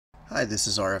Hi, this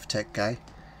is RF Tech Guy,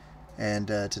 and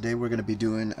today we're going to be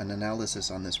doing an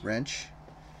analysis on this wrench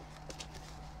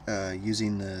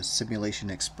using the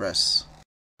Simulation Express.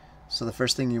 So the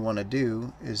first thing you want to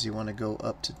do is you want to go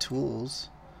up to Tools,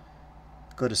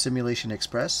 go to Simulation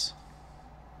Express,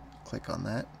 click on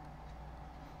that.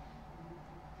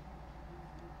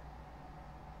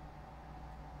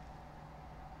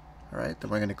 Alright,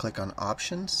 then we're going to click on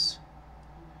Options.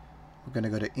 We're going to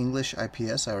go to English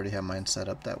IPS. I already have mine set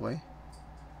up that way.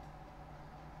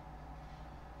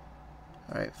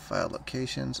 Alright, file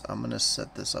locations. I'm going to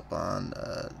set this up on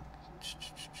the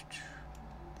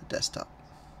desktop.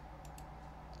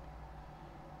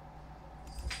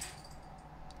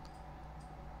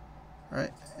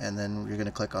 Alright, and then you're going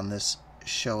to click on this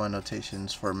Show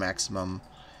Annotations for maximum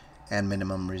and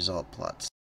minimum result plots.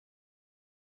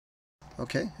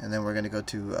 Okay, and then we're going to go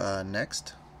to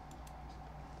Next.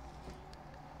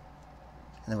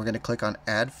 And then we're going to click on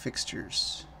Add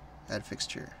Fixtures. Add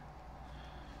Fixture.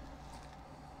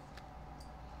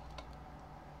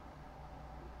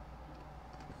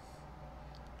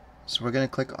 So we're going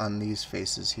to click on these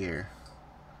faces here.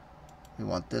 We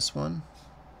want this one,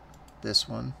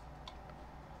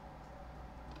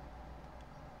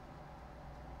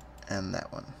 and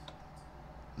that one.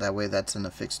 That way that's in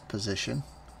a fixed position.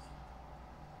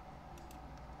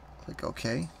 Click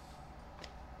OK.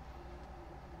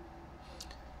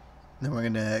 Then we're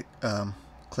going to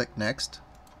click Next.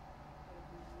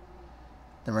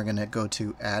 Then we're going to go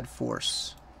to Add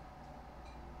Force.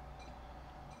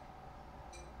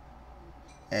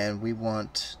 And we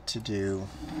want to do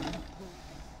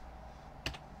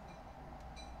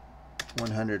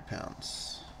 100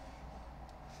 pounds.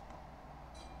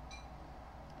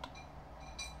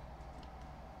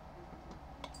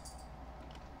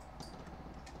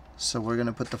 So we're going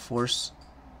to put the force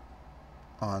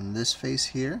on this face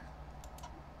here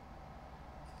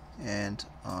and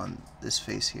on this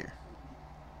face here.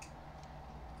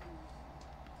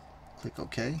 Click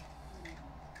OK.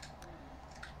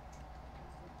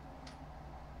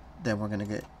 Then we're going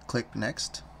to click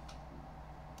Next.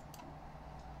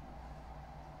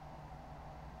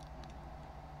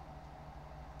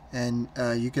 And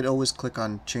you could always click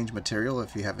on Change Material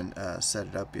if you haven't set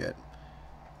it up yet.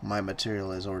 My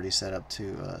material is already set up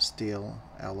to steel,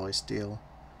 alloy steel.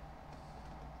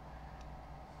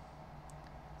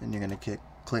 Then you're going to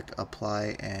click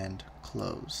Apply and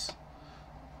Close.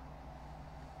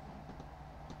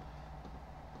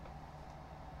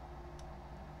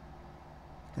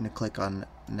 Going to click on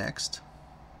Next,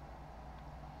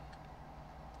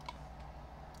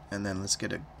 and then let's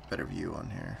get a better view on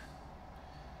here.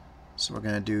 So we're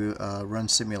going to do Run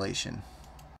Simulation.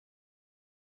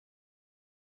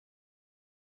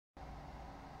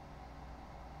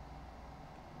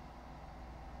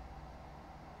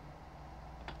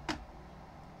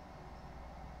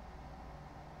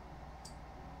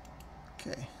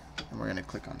 Okay, and we're going to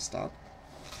click on Stop.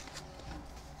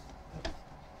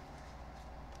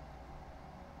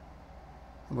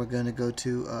 We're going to go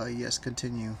to Yes,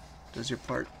 Continue. Does your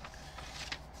part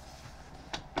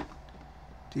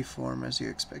deform as you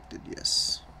expected?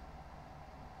 Yes.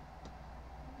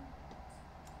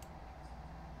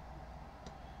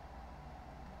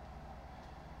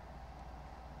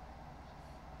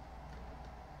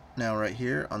 Now right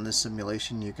here on this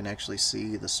simulation you can actually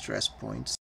see the stress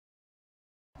points.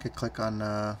 You could click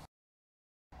on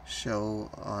Show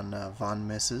on von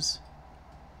Mises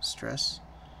stress.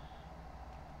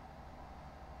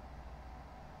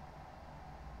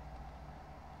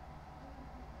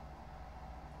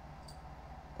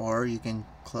 Or you can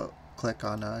click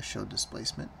on Show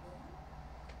Displacement.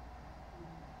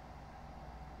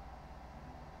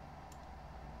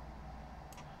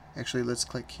 Actually, let's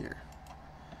click here.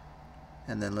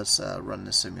 And then let's run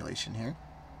the simulation here.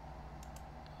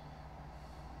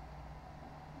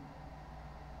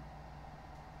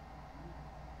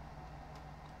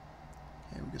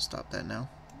 Okay, we can stop that now.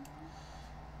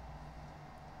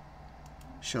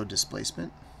 Show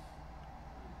Displacement.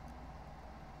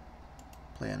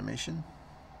 Play animation.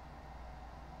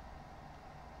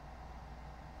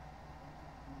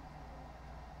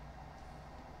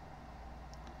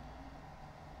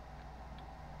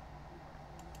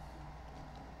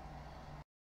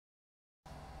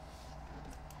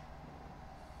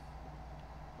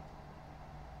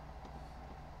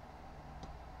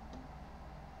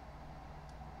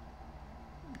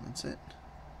 That's it.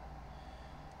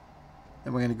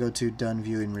 Then we're going to go to Done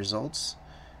Viewing Results,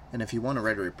 and if you want to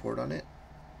write a report on it,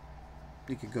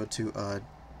 you could go to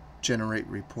Generate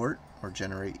Report or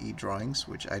Generate E-Drawings,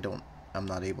 which I'm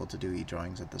not able to do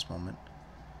E-Drawings at this moment.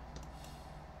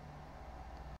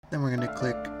 Then we're going to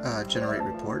click Generate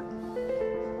Report.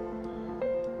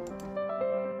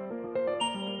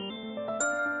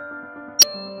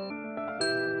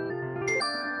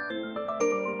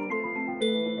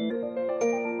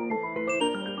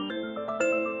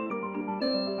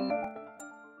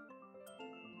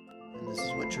 And this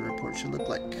is what your report should look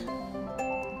like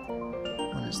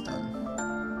when it's done.